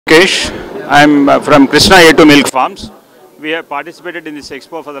Rakesh. I'm from KRSNA A2 Milk Farms. We have participated in this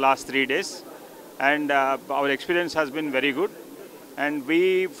expo for the last 3 days, and our experience has been very good. And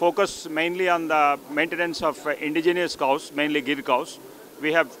we focus mainly on the maintenance of indigenous cows, mainly gir cows.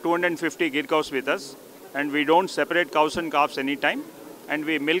 We have 250 gir cows with us, and we don't separate cows and calves anytime. And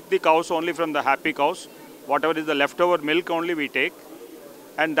we milk the cows only from the happy cows. Whatever is the leftover milk only we take,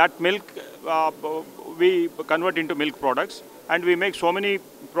 and that milk we convert into milk products, and we make so many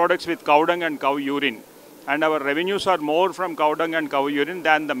products with cow dung and cow urine, and our revenues are more from cow dung and cow urine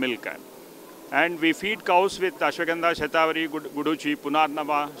than the milk. And we feed cows with ashwagandha, shatavari, guduchi,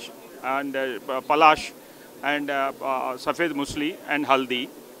 punarnava, and palash, and safed musli and haldi,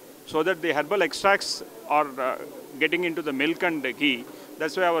 so that the herbal extracts are getting into the milk and the ghee.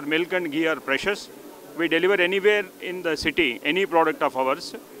 That's why our milk and ghee are precious. We deliver anywhere in the city, any product of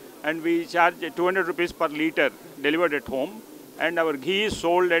ours, and we charge 200 rupees per liter delivered at home, and our ghee is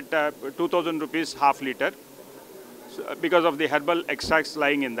sold at 2000 rupees half liter, so, because of the herbal extracts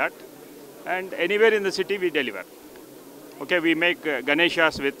lying in that. And anywhere in the city we deliver. Okay, we make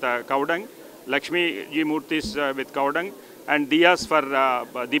Ganeshas with cow dung, Lakshmi Ji Murtis with cow dung, and diyas for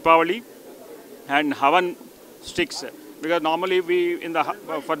Deepavali, and Havan sticks. Because normally we,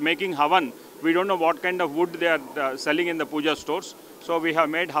 for making Havan, we don't know what kind of wood they are selling in the puja stores. So we have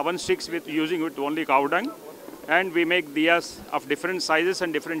made Havan sticks with using with only cow dung. And we make diyas of different sizes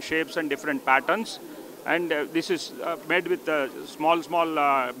and different shapes and different patterns. And this is made with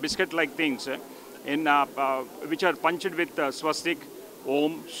small biscuit-like things which are punched with swastik,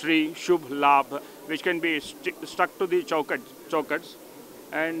 Om, Shri, Shubh, Labh, which can be stuck to the chokats.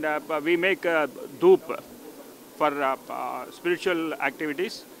 And we make dhoop for spiritual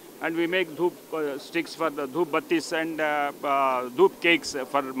activities. And we make dhoop sticks for the dhoop battis and dhoop cakes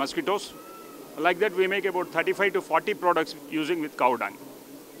for mosquitoes. Like that, we make about 35 to 40 products using with cow dung.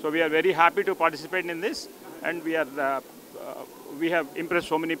 So we are very happy to participate in this, and we have impressed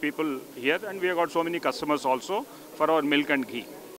so many people here, and we have got so many customers also for our milk and ghee.